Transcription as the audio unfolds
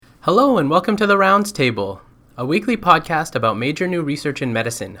Hello and welcome to The Rounds Table, a weekly podcast about major new research in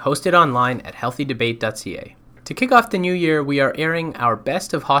medicine, hosted online at healthydebate.ca. To kick off the new year, we are airing our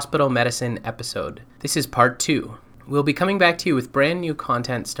Best of Hospital Medicine episode. This is part 2. We'll be coming back to you with brand new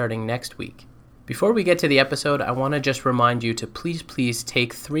content starting next week. Before we get to the episode, I want to just remind you to please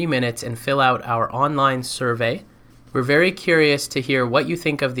take 3 minutes and fill out our online survey. We're very curious to hear what you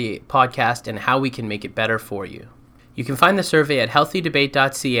think of the podcast and how we can make it better for you. You can find the survey at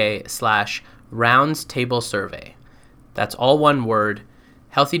healthydebate.ca/roundstablesurvey. That's all one word,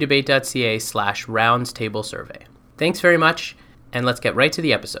 healthydebate.ca/roundstablesurvey. Thanks very much, and let's get right to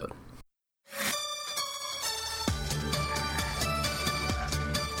the episode.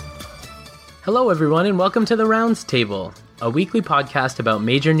 Hello everyone, and welcome to The Rounds Table, a weekly podcast about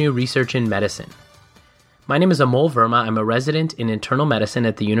major new research in medicine. My name is Amol Verma. I'm a resident in internal medicine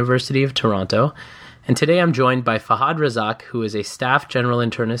at the University of Toronto, and today I'm joined by Fahad Razak, who is a staff general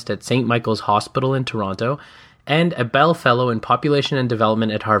internist at St. Michael's Hospital in Toronto and a Bell Fellow in Population and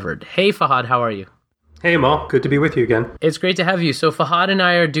Development at Harvard. Hey Fahad, how are you? Hey Amol, good to be with you again. It's great to have you. So Fahad and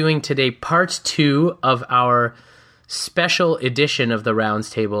I are doing today part 2 of our special edition of the Rounds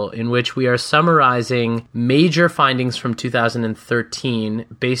Table, in which we are summarizing major findings from 2013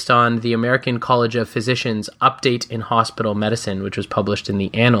 based on the American College of Physicians Update in Hospital Medicine, which was published in the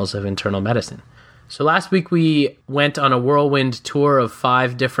Annals of Internal Medicine. So last week we went on a whirlwind tour of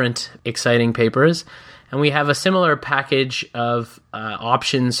 5 different exciting papers, and we have a similar package of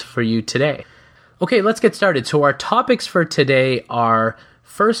options for you today. Okay, let's get started. So our topics for today are: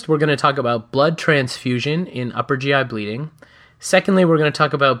 first, we're going to talk about blood transfusion in upper GI bleeding. Secondly, we're going to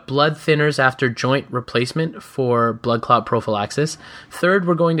talk about blood thinners after joint replacement for blood clot prophylaxis. Third,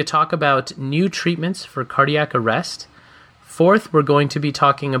 we're going to talk about new treatments for cardiac arrest. Fourth, we're going to be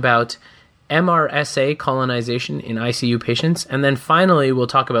talking about MRSA colonization in ICU patients. And then finally, we'll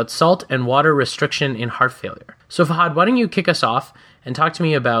talk about salt and water restriction in heart failure. So Fahad, why don't you kick us off and talk to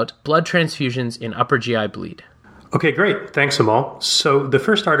me about blood transfusions in upper GI bleed? Okay, great. Thanks, Amol. So the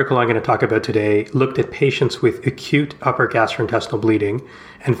first article I'm going to talk about today looked at patients with acute upper gastrointestinal bleeding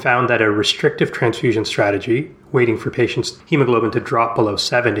and found that a restrictive transfusion strategy, waiting for patients' hemoglobin to drop below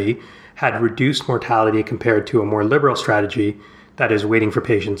 70, had reduced mortality compared to a more liberal strategy, that is, waiting for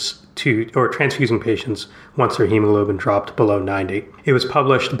patients or transfusing patients once their hemoglobin dropped below 90. It was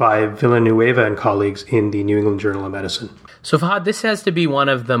published by Villanueva and colleagues in the New England Journal of Medicine. So Fahad, this has to be one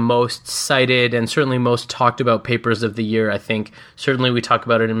of the most cited and certainly most talked about papers of the year, I think. Certainly we talk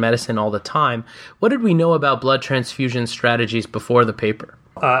about it in medicine all the time. What did we know about blood transfusion strategies before the paper?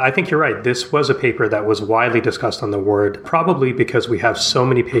 I think you're right. This was a paper that was widely discussed on the ward, probably because we have so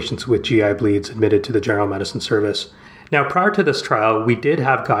many patients with GI bleeds admitted to the general medicine service. Now, prior to this trial, we did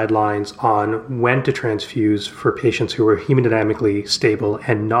have guidelines on when to transfuse for patients who were hemodynamically stable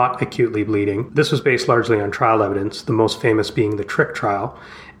and not acutely bleeding. This was based largely on trial evidence, the most famous being the TRICK trial.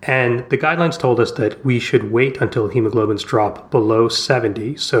 And the guidelines told us that we should wait until hemoglobins drop below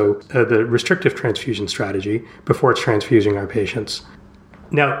 70, so the restrictive transfusion strategy, before transfusing our patients.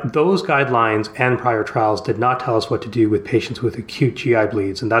 Now, those guidelines and prior trials did not tell us what to do with patients with acute GI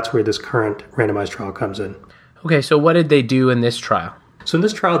bleeds, and that's where this current randomized trial comes in. Okay, so what did they do in this trial? So in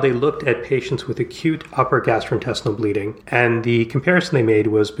this trial, they looked at patients with acute upper gastrointestinal bleeding, and the comparison they made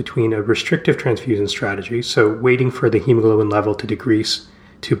was between a restrictive transfusion strategy, so waiting for the hemoglobin level to decrease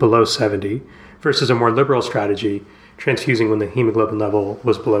to below 70, versus a more liberal strategy, transfusing when the hemoglobin level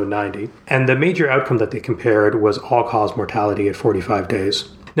was below 90. And the major outcome that they compared was all-cause mortality at 45 days.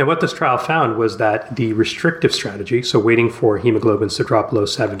 Now, what this trial found was that the restrictive strategy, so waiting for hemoglobins to drop below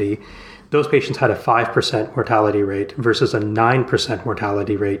 70, those patients had a 5% mortality rate versus a 9%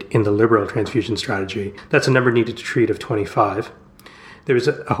 mortality rate in the liberal transfusion strategy. That's a number needed to treat of 25. There was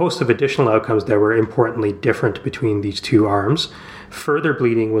a host of additional outcomes that were importantly different between these two arms. Further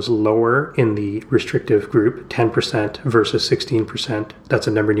bleeding was lower in the restrictive group, 10% versus 16%. That's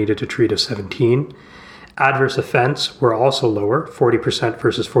a number needed to treat of 17. Adverse events were also lower, 40%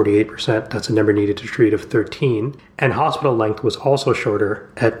 versus 48%. That's a number needed to treat of 13. And hospital length was also shorter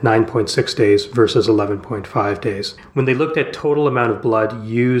at 9.6 days versus 11.5 days. When they looked at total amount of blood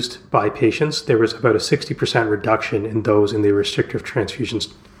used by patients, there was about a 60% reduction in those in the restrictive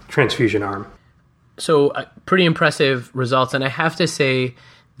transfusion arm. So pretty impressive results. And I have to say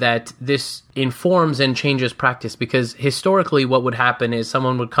that this informs and changes practice, because historically what would happen is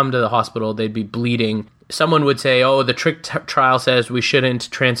someone would come to the hospital, they'd be bleeding. Someone would say, oh, the TRICK trial says we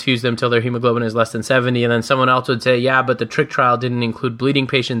shouldn't transfuse them till their hemoglobin is less than 70. And then someone else would say, yeah, but the TRICK trial didn't include bleeding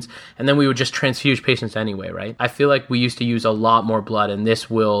patients. And then we would just transfuse patients anyway, right? I feel like we used to use a lot more blood, and this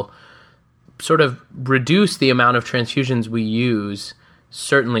will sort of reduce the amount of transfusions we use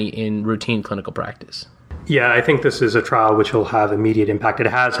certainly in routine clinical practice. Yeah, I think this is a trial which will have immediate impact. It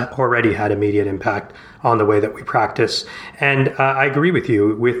has already had immediate impact on the way that we practice. And I agree with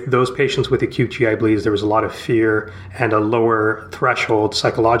you. With those patients with acute GI bleeds, there was a lot of fear and a lower threshold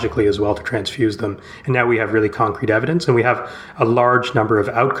psychologically as well to transfuse them. And now we have really concrete evidence, and we have a large number of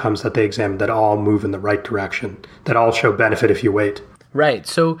outcomes that they examined that all move in the right direction, that all show benefit if you wait. Right.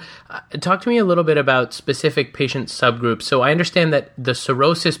 So talk to me a little bit about specific patient subgroups. So I understand that the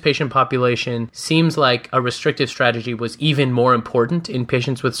cirrhosis patient population seems like a restrictive strategy was even more important in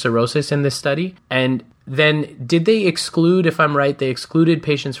patients with cirrhosis in this study. And then did they exclude, if I'm right, they excluded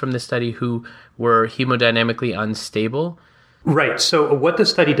patients from the study who were hemodynamically unstable? Right. So what the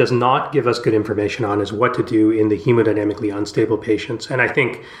study does not give us good information on is what to do in the hemodynamically unstable patients. And I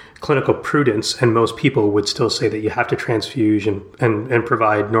think clinical prudence and most people would still say that you have to transfuse and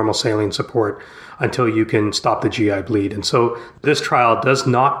provide normal saline support until you can stop the GI bleed. And so this trial does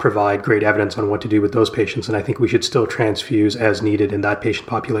not provide great evidence on what to do with those patients. And I think we should still transfuse as needed in that patient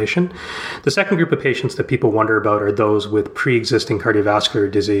population. The second group of patients that people wonder about are those with pre-existing cardiovascular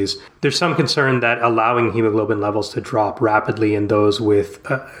disease. There's some concern that allowing hemoglobin levels to drop rapidly in those with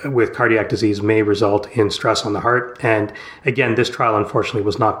cardiac disease may result in stress on the heart. And again, this trial unfortunately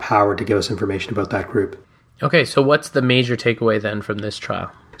was not powered to give us information about that group. Okay, so what's the major takeaway then from this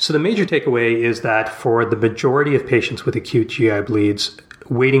trial? So the major takeaway is that for the majority of patients with acute GI bleeds,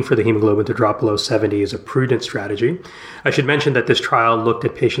 waiting for the hemoglobin to drop below 70 is a prudent strategy. I should mention that this trial looked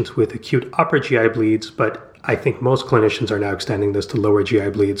at patients with acute upper GI bleeds, but I think most clinicians are now extending this to lower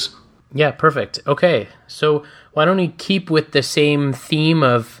GI bleeds. Yeah, perfect. Okay, so why don't we keep with the same theme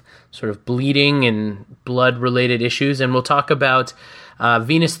of sort of bleeding and blood-related issues, and we'll talk about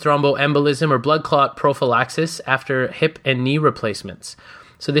venous thromboembolism or blood clot prophylaxis after hip and knee replacements.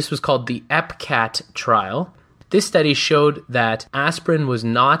 So this was called the EPCAT trial. This study showed that aspirin was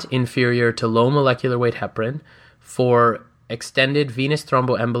not inferior to low molecular weight heparin for extended venous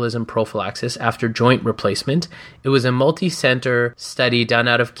thromboembolism prophylaxis after joint replacement. It was a multi-center study done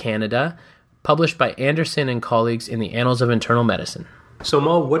out of Canada, published by Anderson and colleagues in the Annals of Internal Medicine. So,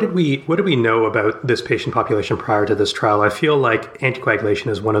 Mo, what did we know about this patient population prior to this trial? I feel like anticoagulation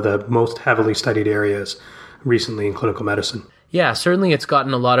is one of the most heavily studied areas recently in clinical medicine. Yeah, certainly it's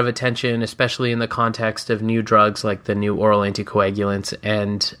gotten a lot of attention, especially in the context of new drugs like the new oral anticoagulants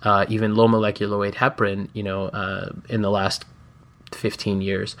and even low molecular weight heparin, in the last 15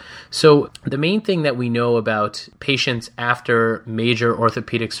 years. So the main thing that we know about patients after major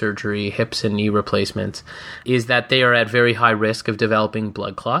orthopedic surgery, hips and knee replacements, is that they are at very high risk of developing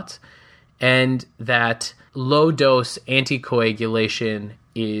blood clots, and that low-dose anticoagulation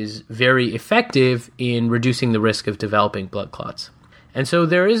is very effective in reducing the risk of developing blood clots. And so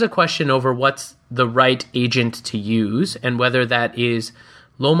there is a question over what's the right agent to use and whether that is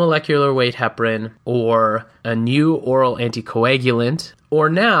low molecular weight heparin or a new oral anticoagulant, or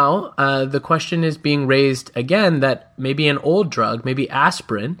now the question is being raised again that maybe an old drug, maybe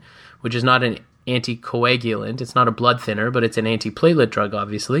aspirin, which is not an anticoagulant, it's not a blood thinner, but it's an antiplatelet drug,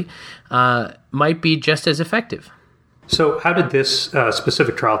 obviously, might be just as effective. So how did this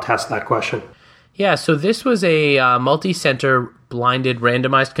specific trial test that question? Yeah, so this was a multi-center blinded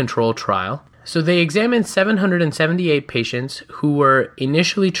randomized control trial. So they examined 778 patients who were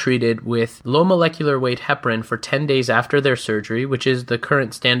initially treated with low molecular weight heparin for 10 days after their surgery, which is the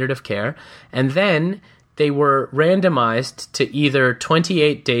current standard of care. And then they were randomized to either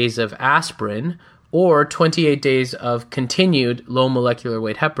 28 days of aspirin or 28 days of continued low molecular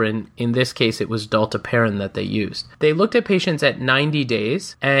weight heparin. In this case, it was dalteparin that they used. They looked at patients at 90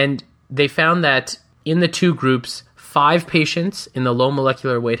 days, and they found that in the two groups, 5 patients in the low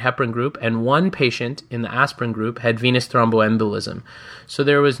molecular weight heparin group and 1 patient in the aspirin group had venous thromboembolism. So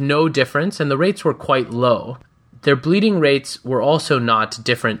there was no difference, and the rates were quite low. Their bleeding rates were also not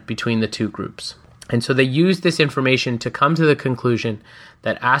different between the two groups. And so they used this information to come to the conclusion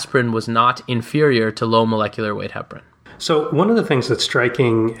that aspirin was not inferior to low molecular weight heparin. So one of the things that's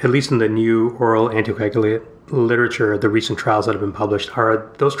striking, at least in the new oral anticoagulant literature, the recent trials that have been published,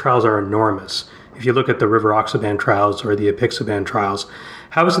 are those trials are enormous. If you look at the rivaroxaban trials or the apixaban trials,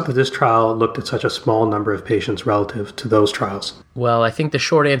 how is it that this trial looked at such a small number of patients relative to those trials? Well, I think the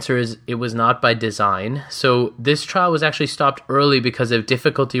short answer is it was not by design. So this trial was actually stopped early because of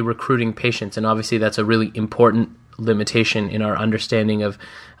difficulty recruiting patients, and obviously that's a really important limitation in our understanding of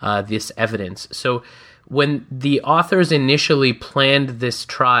this evidence. So when the authors initially planned this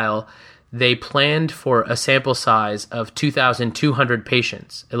trial, they planned for a sample size of 2,200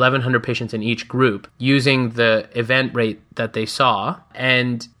 patients, 1,100 patients in each group, using the event rate that they saw.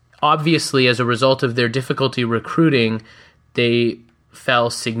 And obviously, as a result of their difficulty recruiting, they fell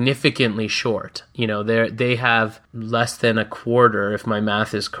significantly short. They have less than a quarter, if my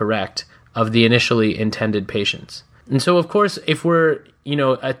math is correct, of the initially intended patients. And so, of course, if we're,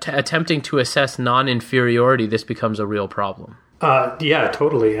 attempting to assess non-inferiority, this becomes a real problem. Yeah,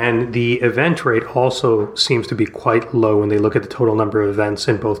 totally. And the event rate also seems to be quite low when they look at the total number of events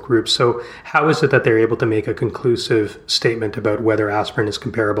in both groups. So how is it that they're able to make a conclusive statement about whether aspirin is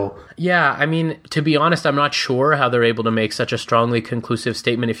comparable? Yeah, I mean, to be honest, I'm not sure how they're able to make such a strongly conclusive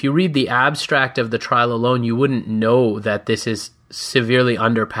statement. If you read the abstract of the trial alone, you wouldn't know that this is severely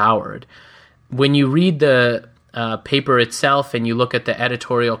underpowered. When you read the paper itself and you look at the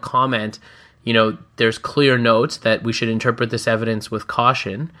editorial comment, there's clear notes that we should interpret this evidence with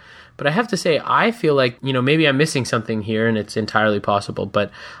caution. But I have to say, I feel like, maybe I'm missing something here, and it's entirely possible,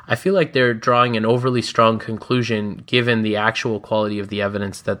 but I feel like they're drawing an overly strong conclusion given the actual quality of the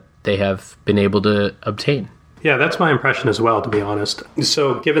evidence that they have been able to obtain. Yeah, that's my impression as well, to be honest.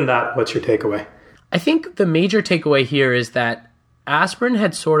 So given that, what's your takeaway? I think the major takeaway here is that aspirin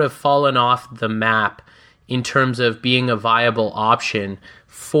had sort of fallen off the map in terms of being a viable option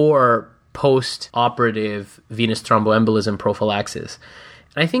for post-operative venous thromboembolism prophylaxis.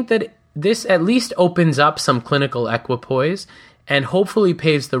 And I think that this at least opens up some clinical equipoise and hopefully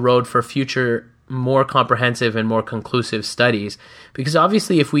paves the road for future more comprehensive and more conclusive studies. Because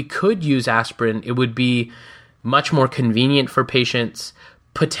obviously if we could use aspirin, it would be much more convenient for patients,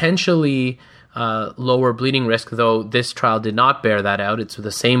 potentially lower bleeding risk, though this trial did not bear that out. It's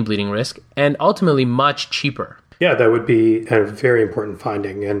the same bleeding risk, and ultimately much cheaper. Yeah, that would be a very important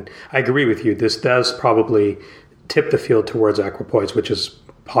finding. And I agree with you. This does probably tip the field towards equipoise, which is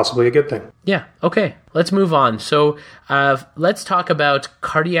possibly a good thing. Yeah. Okay. Let's move on. So let's talk about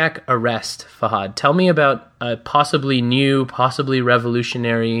cardiac arrest, Fahad. Tell me about a possibly new, possibly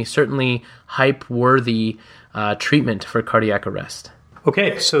revolutionary, certainly hype-worthy treatment for cardiac arrest.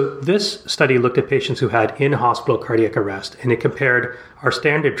 Okay, so this study looked at patients who had in-hospital cardiac arrest, and it compared our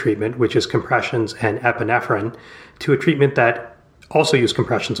standard treatment, which is compressions and epinephrine, to a treatment that also used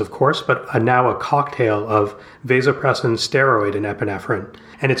compressions, of course, but now a cocktail of vasopressin, steroid, and epinephrine.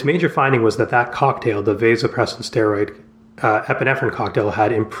 And its major finding was that cocktail, the vasopressin, steroid, epinephrine cocktail,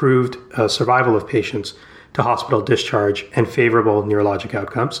 had improved survival of patients to hospital discharge and favorable neurologic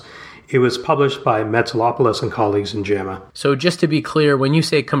outcomes. It was published by Metsalopoulos and colleagues in JAMA. So just to be clear, when you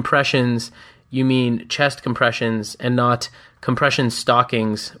say compressions, you mean chest compressions and not compression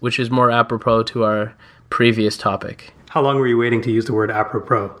stockings, which is more apropos to our previous topic. How long were you waiting to use the word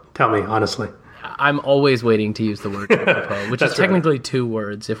apropos? Tell me, honestly. I'm always waiting to use the word apropos, which is technically right. 2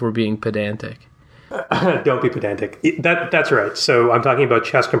 words if we're being pedantic. Don't be pedantic. That's right. So I'm talking about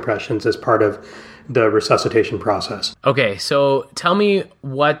chest compressions as part of the resuscitation process. Okay, so tell me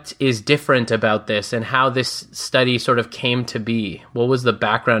what is different about this and how this study sort of came to be. What was the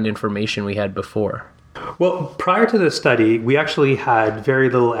background information we had before? Well, prior to this study, we actually had very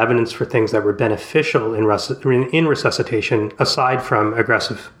little evidence for things that were beneficial in resuscitation, aside from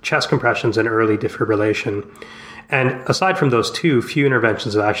aggressive chest compressions and early defibrillation. And aside from those two, few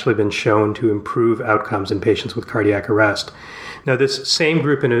interventions have actually been shown to improve outcomes in patients with cardiac arrest. Now, this same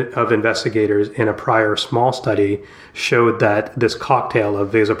group of investigators in a prior small study showed that this cocktail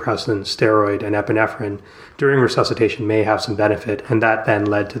of vasopressin, steroid, and epinephrine during resuscitation may have some benefit, and that then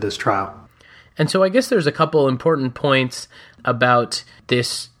led to this trial. And so I guess there's a couple important points about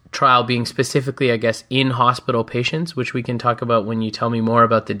this trial being specifically, I guess, in hospital patients, which we can talk about when you tell me more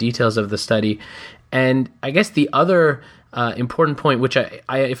about the details of the study. And I guess the other important point, which I,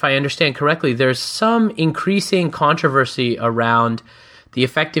 if I understand correctly, there's some increasing controversy around the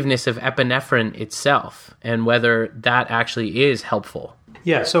effectiveness of epinephrine itself and whether that actually is helpful.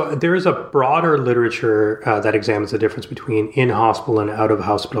 Yeah, so there is a broader literature that examines the difference between in-hospital and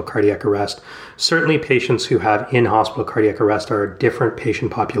out-of-hospital cardiac arrest. Certainly patients who have in-hospital cardiac arrest are a different patient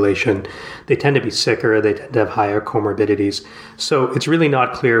population. They tend to be sicker, they tend to have higher comorbidities. So it's really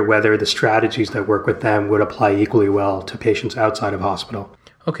not clear whether the strategies that work with them would apply equally well to patients outside of hospital.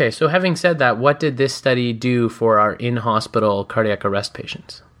 Okay, so having said that, what did this study do for our in-hospital cardiac arrest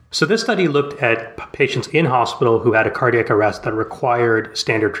patients? So this study looked at patients in hospital who had a cardiac arrest that required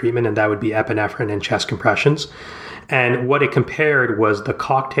standard treatment, and that would be epinephrine and chest compressions. And what it compared was the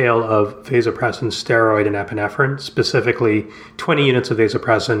cocktail of vasopressin, steroid, and epinephrine, specifically 20 units of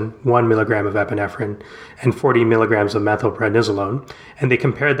vasopressin, 1 milligram of epinephrine, and 40 milligrams of methylprednisolone. And they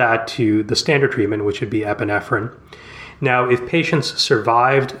compared that to the standard treatment, which would be epinephrine. Now, if patients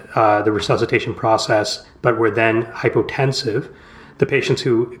survived the resuscitation process but were then hypotensive, the patients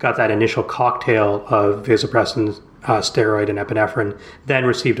who got that initial cocktail of vasopressin, steroid, and epinephrine then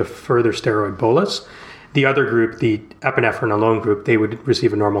received a further steroid bolus. The other group, the epinephrine alone group, they would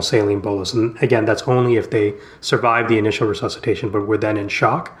receive a normal saline bolus. And again, that's only if they survived the initial resuscitation but were then in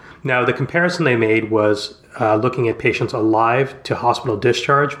shock. Now, the comparison they made was looking at patients alive to hospital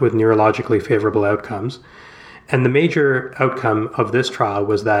discharge with neurologically favorable outcomes. And the major outcome of this trial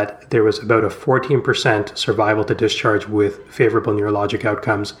was that there was about a 14% survival to discharge with favorable neurologic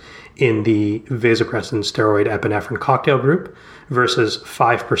outcomes in the vasopressin steroid epinephrine cocktail group versus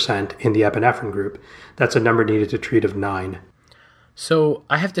 5% in the epinephrine group. That's a number needed to treat of 9. So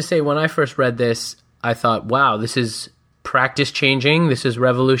I have to say, when I first read this, I thought, wow, this is practice changing, this is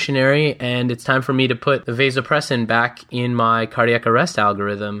revolutionary, and it's time for me to put the vasopressin back in my cardiac arrest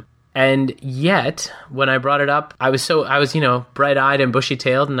algorithm. And yet, when I brought it up, I was bright-eyed and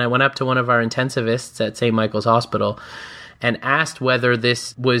bushy-tailed, and I went up to one of our intensivists at St. Michael's Hospital and asked whether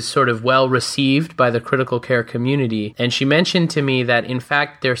this was sort of well received by the critical care community. And she mentioned to me that, in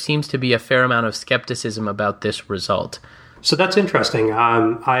fact, there seems to be a fair amount of skepticism about this result. So that's interesting.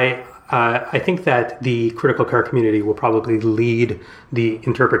 I think that the critical care community will probably lead the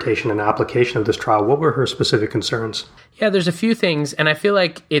interpretation and application of this trial. What were her specific concerns? Yeah, there's a few things, and I feel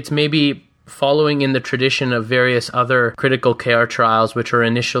like it's maybe following in the tradition of various other critical care trials, which are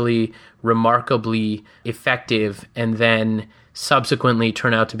initially remarkably effective and then subsequently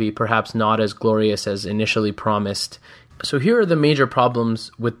turn out to be perhaps not as glorious as initially promised. So here are the major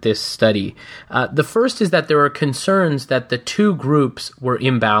problems with this study. The first is that there are concerns that the two groups were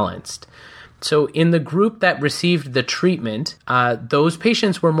imbalanced. So in the group that received the treatment, those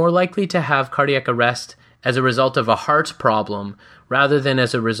patients were more likely to have cardiac arrest as a result of a heart problem rather than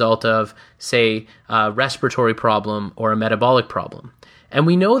as a result of, say, a respiratory problem or a metabolic problem. And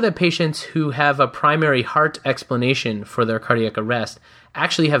we know that patients who have a primary heart explanation for their cardiac arrest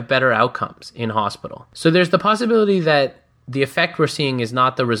actually have better outcomes in hospital. So there's the possibility that the effect we're seeing is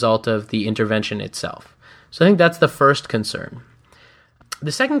not the result of the intervention itself. So I think that's the first concern.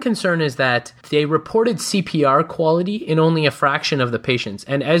 The second concern is that they reported CPR quality in only a fraction of the patients.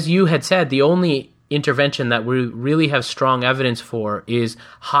 And as you had said, the only intervention that we really have strong evidence for is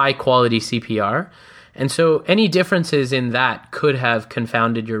high quality CPR. And so any differences in that could have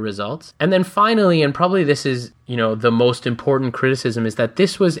confounded your results. And then finally, and probably this is, the most important criticism, is that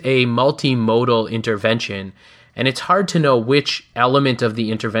this was a multimodal intervention. And it's hard to know which element of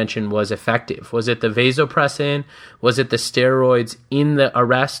the intervention was effective. Was it the vasopressin? Was it the steroids in the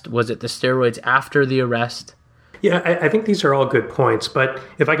arrest? Was it the steroids after the arrest? Yeah, I think these are all good points. But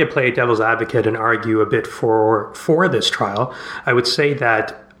if I could play devil's advocate and argue a bit for this trial, I would say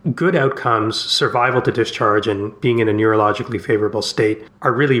that good outcomes, survival to discharge, and being in a neurologically favorable state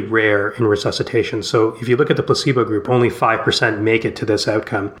are really rare in resuscitation. So if you look at the placebo group, only 5% make it to this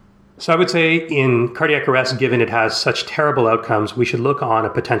outcome. So I would say in cardiac arrest, given it has such terrible outcomes, we should look on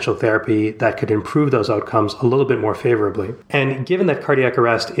a potential therapy that could improve those outcomes a little bit more favorably. And given that cardiac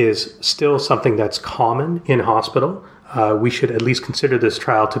arrest is still something that's common in hospital, we should at least consider this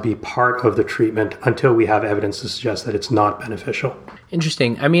trial to be part of the treatment until we have evidence to suggest that it's not beneficial.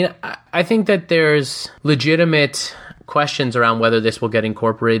 Interesting. I mean, I think that there's legitimate questions around whether this will get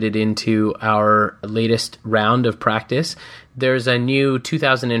incorporated into our latest round of practice. There's a new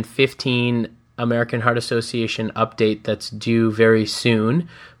 2015 American Heart Association update that's due very soon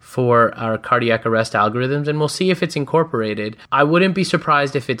for our cardiac arrest algorithms, and we'll see if it's incorporated. I wouldn't be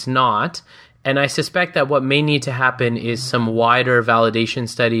surprised if it's not, and I suspect that what may need to happen is some wider validation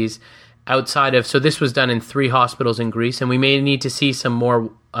studies outside of, so this was done in 3 hospitals in Greece, and we may need to see some more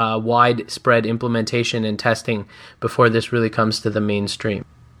widespread implementation and testing before this really comes to the mainstream.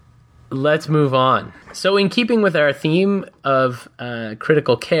 Let's move on. So in keeping with our theme of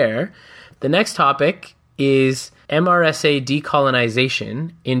critical care, the next topic is MRSA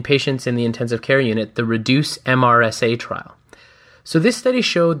decolonization in patients in the intensive care unit, the REDUCE MRSA trial. So this study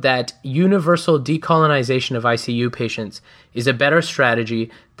showed that universal decolonization of ICU patients is a better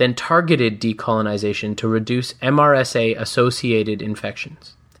strategy than targeted decolonization to reduce MRSA-associated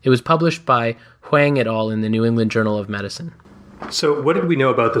infections. It was published by Huang et al. In the New England Journal of Medicine. So what did we know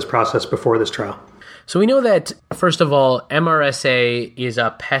about this process before this trial? So we know that, first of all, MRSA is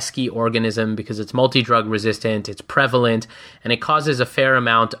a pesky organism because it's multi-drug resistant, it's prevalent, and it causes a fair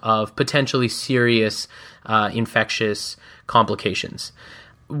amount of potentially serious infectious complications.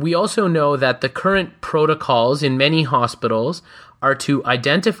 We also know that the current protocols in many hospitals are to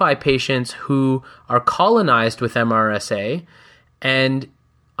identify patients who are colonized with MRSA and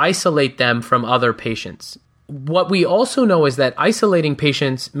isolate them from other patients. What we also know is that isolating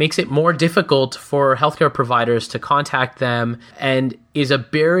patients makes it more difficult for healthcare providers to contact them and is a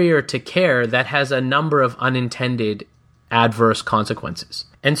barrier to care that has a number of unintended adverse consequences.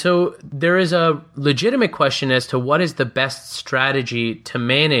 And so there is a legitimate question as to what is the best strategy to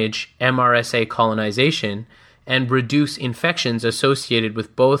manage MRSA colonization and reduce infections associated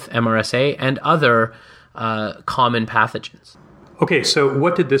with both MRSA and other common pathogens. Okay, so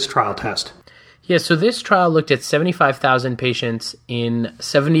what did this trial test? Yeah, so this trial looked at 75,000 patients in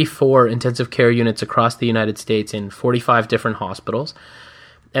 74 intensive care units across the United States in 45 different hospitals.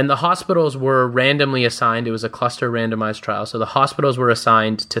 And the hospitals were randomly assigned. It was a cluster randomized trial. So the hospitals were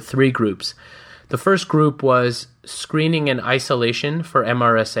assigned to 3 groups. The first group was screening and isolation for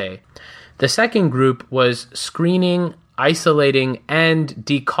MRSA. The second group was screening, isolating, and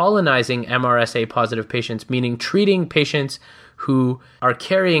decolonizing MRSA positive patients, meaning treating patients who are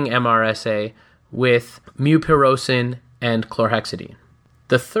carrying MRSA with mupirocin and chlorhexidine.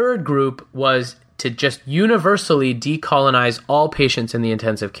 The third group was to just universally decolonize all patients in the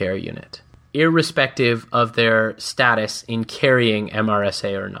intensive care unit, irrespective of their status in carrying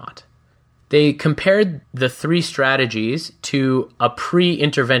MRSA or not. They compared the 3 strategies to a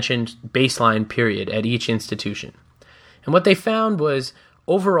pre-intervention baseline period at each institution. And what they found was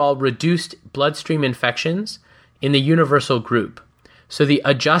overall reduced bloodstream infections in the universal group. So the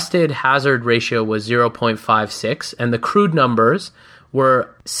adjusted hazard ratio was 0.56, and the crude numbers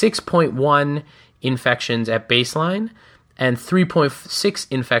were 6.1 infections at baseline and 3.6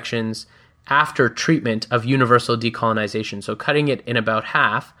 infections after treatment of universal decolonization. So cutting it in about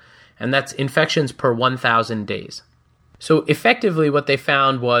half, and that's infections per 1,000 days. So effectively what they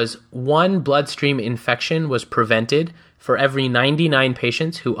found was 1 bloodstream infection was prevented for every 99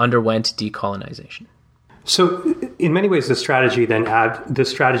 patients who underwent decolonization. So in many ways, this strategy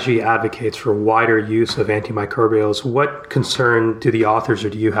advocates for wider use of antimicrobials. What concern do the authors or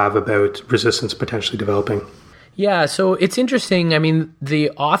do you have about resistance potentially developing? Yeah, so it's interesting. I mean,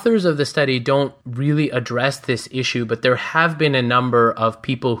 the authors of the study don't really address this issue, but there have been a number of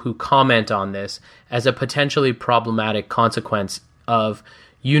people who comment on this as a potentially problematic consequence of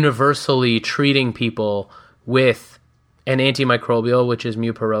universally treating people with an antimicrobial, which is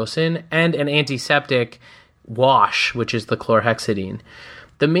mupirocin, and an antiseptic wash, which is the chlorhexidine.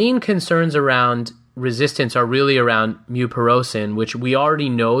 The main concerns around resistance are really around mupirocin, which we already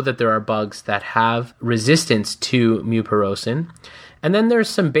know that there are bugs that have resistance to mupirocin. And then there's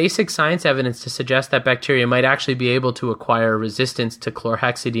some basic science evidence to suggest that bacteria might actually be able to acquire resistance to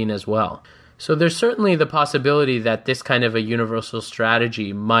chlorhexidine as well. So there's certainly the possibility that this kind of a universal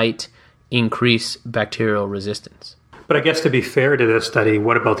strategy might increase bacterial resistance. But I guess to be fair to this study,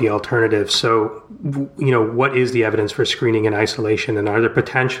 what about the alternative? So, what is the evidence for screening and isolation? And are there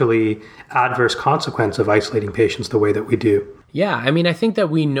potentially adverse consequences of isolating patients the way that we do? Yeah, I mean, I think that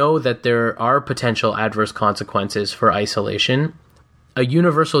we know that there are potential adverse consequences for isolation. A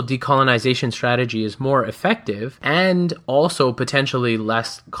universal decolonization strategy is more effective and also potentially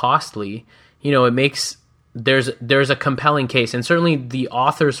less costly. It makes there's a compelling case, and certainly the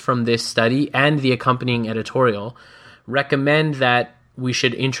authors from this study and the accompanying editorial recommend that we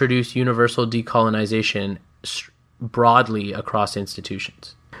should introduce universal decolonization broadly across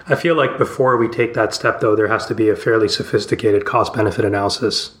institutions. I feel like before we take that step, though, there has to be a fairly sophisticated cost-benefit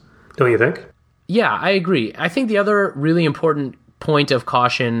analysis. Don't you think? Yeah, I agree. I think the other really important point of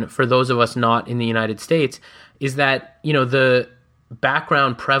caution for those of us not in the United States is that, the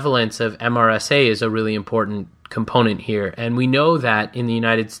background prevalence of MRSA is a really important component here. And we know that in the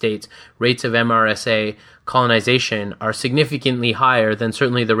United States, rates of MRSA colonization are significantly higher than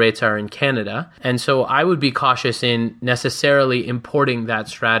certainly the rates are in Canada. And so I would be cautious in necessarily importing that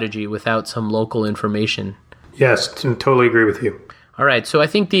strategy without some local information. Yes, totally agree with you. All right, so I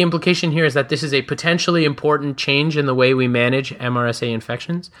think the implication here is that this is a potentially important change in the way we manage MRSA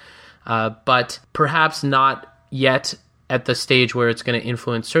infections, but perhaps not yet at the stage where it's going to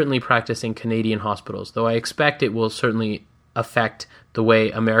influence certainly practice in Canadian hospitals, though I expect it will certainly affect the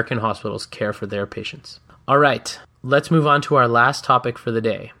way American hospitals care for their patients. All right, let's move on to our last topic for the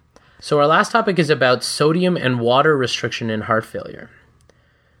day. So our last topic is about sodium and water restriction in heart failure.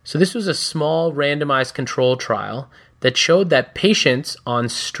 So this was a small randomized control trial that showed that patients on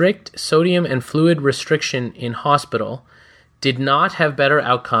strict sodium and fluid restriction in hospital did not have better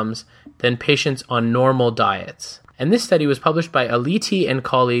outcomes than patients on normal diets. And this study was published by Aliti and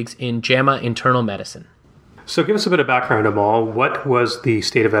colleagues in JAMA Internal Medicine. So give us a bit of background, Amal. What was the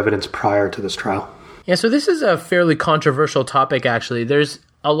state of evidence prior to this trial? Yeah, so this is a fairly controversial topic, actually. There's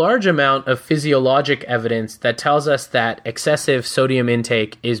a large amount of physiologic evidence that tells us that excessive sodium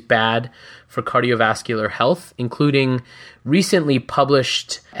intake is bad for cardiovascular health, including recently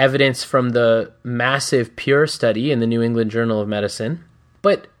published evidence from the massive PURE study in the New England Journal of Medicine.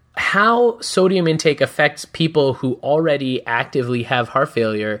 But how sodium intake affects people who already actively have heart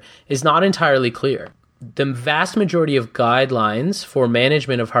failure is not entirely clear. The vast majority of guidelines for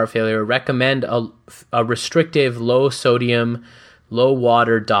management of heart failure recommend a restrictive low sodium, low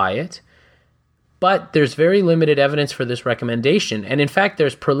water diet, but there's very limited evidence for this recommendation. And in fact,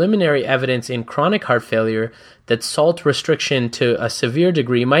 there's preliminary evidence in chronic heart failure that salt restriction to a severe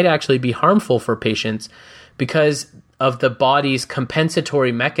degree might actually be harmful for patients because of the body's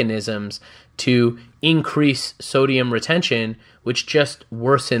compensatory mechanisms to increase sodium retention, which just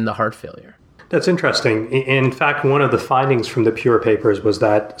worsen the heart failure. That's interesting. In fact, one of the findings from the Pure papers was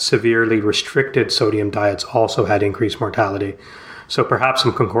that severely restricted sodium diets also had increased mortality. So perhaps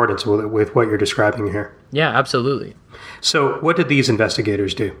some concordance with what you're describing here. Yeah, absolutely. So what did these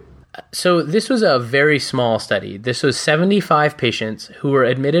investigators do? So this was a very small study. This was 75 patients who were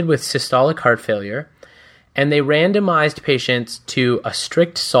admitted with systolic heart failure, and they randomized patients to a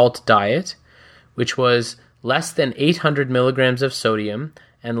strict salt diet, which was less than 800 milligrams of sodium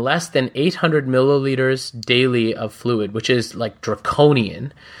and less than 800 milliliters daily of fluid, which is like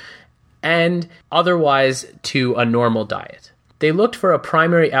draconian, and otherwise to a normal diet. They looked for a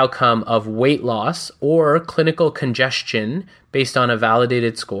primary outcome of weight loss or clinical congestion based on a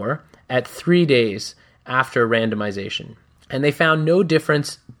validated score at 3 days after randomization. And they found no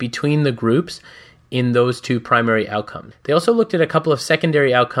difference between the groups in those two primary outcomes. They also looked at a couple of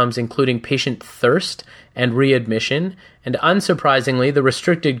secondary outcomes, including patient thirst and readmission. And unsurprisingly, the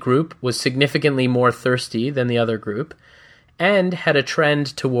restricted group was significantly more thirsty than the other group and had a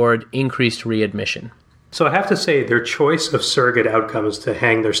trend toward increased readmission. So I have to say their choice of surrogate outcomes to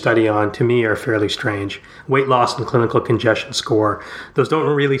hang their study on, to me, are fairly strange. Weight loss and clinical congestion score, those don't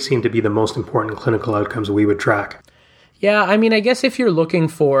really seem to be the most important clinical outcomes we would track. Yeah, I mean, I guess if you're looking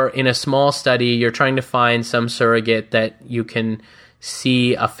for, in a small study, you're trying to find some surrogate that you can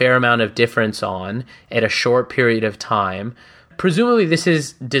see a fair amount of difference on at a short period of time. Presumably this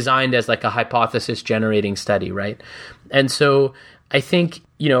is designed as like a hypothesis generating study, right? And so I think,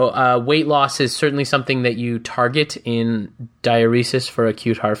 weight loss is certainly something that you target in diuresis for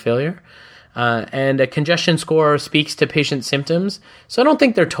acute heart failure. And a congestion score speaks to patient symptoms. So I don't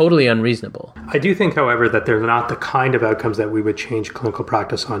think they're totally unreasonable. I do think, however, that they're not the kind of outcomes that we would change clinical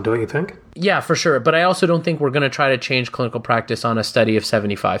practice on, don't you think? Yeah, for sure. But I also don't think we're going to try to change clinical practice on a study of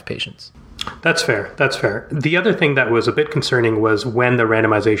 75 patients. That's fair. That's fair. The other thing that was a bit concerning was when the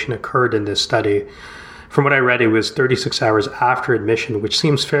randomization occurred in this study. From what I read, it was 36 hours after admission, which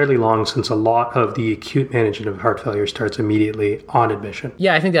seems fairly long since a lot of the acute management of heart failure starts immediately on admission.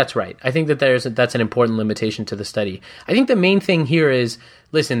 Yeah, I think that's right. I think that that's an important limitation to the study. I think the main thing here is,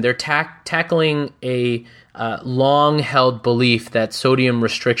 listen, they're tackling a long-held belief that sodium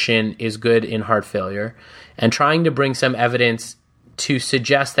restriction is good in heart failure and trying to bring some evidence to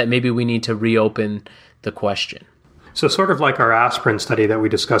suggest that maybe we need to reopen the question. So sort of like our aspirin study that we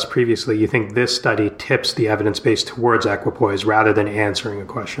discussed previously, you think this study tips the evidence base towards equipoise rather than answering a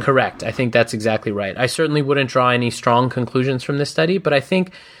question? Correct. I think that's exactly right. I certainly wouldn't draw any strong conclusions from this study, but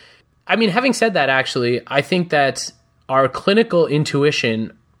having said that, actually, I think that our clinical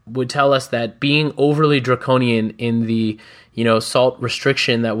intuition would tell us that being overly draconian in the, salt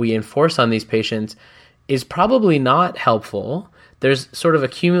restriction that we enforce on these patients is probably not helpful. There's sort of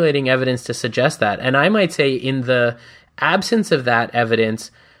accumulating evidence to suggest that. And I might say in the absence of that evidence,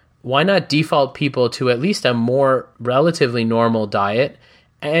 why not default people to at least a more relatively normal diet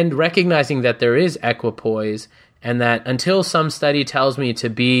and recognizing that there is equipoise and that until some study tells me to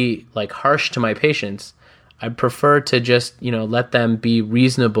be like harsh to my patients, I prefer to just, let them be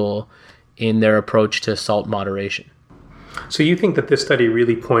reasonable in their approach to salt moderation. So you think that this study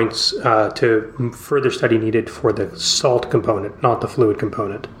really points to further study needed for the salt component, not the fluid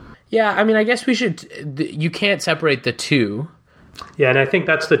component? Yeah, I guess you can't separate the two. Yeah, and I think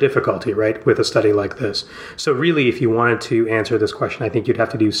that's the difficulty, right, with a study like this. So really, if you wanted to answer this question, I think you'd have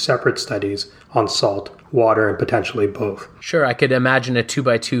to do separate studies on salt, water, and potentially both. Sure, I could imagine a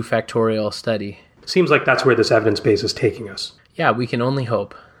 2x2 factorial study. Seems like that's where this evidence base is taking us. Yeah, we can only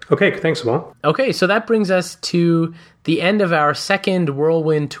hope. Okay, thanks, Amal. Okay, so that brings us to the end of our second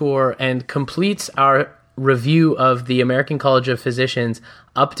Whirlwind Tour and completes our review of the American College of Physicians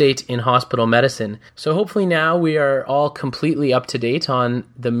Update in Hospital Medicine. So hopefully now we are all completely up to date on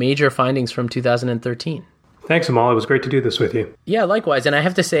the major findings from 2013. Thanks, Amal. It was great to do this with you. Yeah, likewise. And I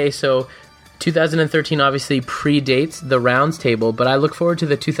have to say, 2013 obviously predates the rounds table, but I look forward to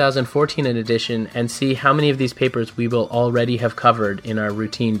the 2014 edition and see how many of these papers we will already have covered in our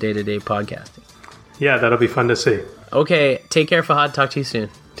routine day-to-day podcasting. Yeah, that'll be fun to see. Okay, take care, Fahad. Talk to you soon.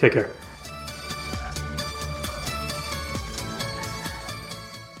 Take care.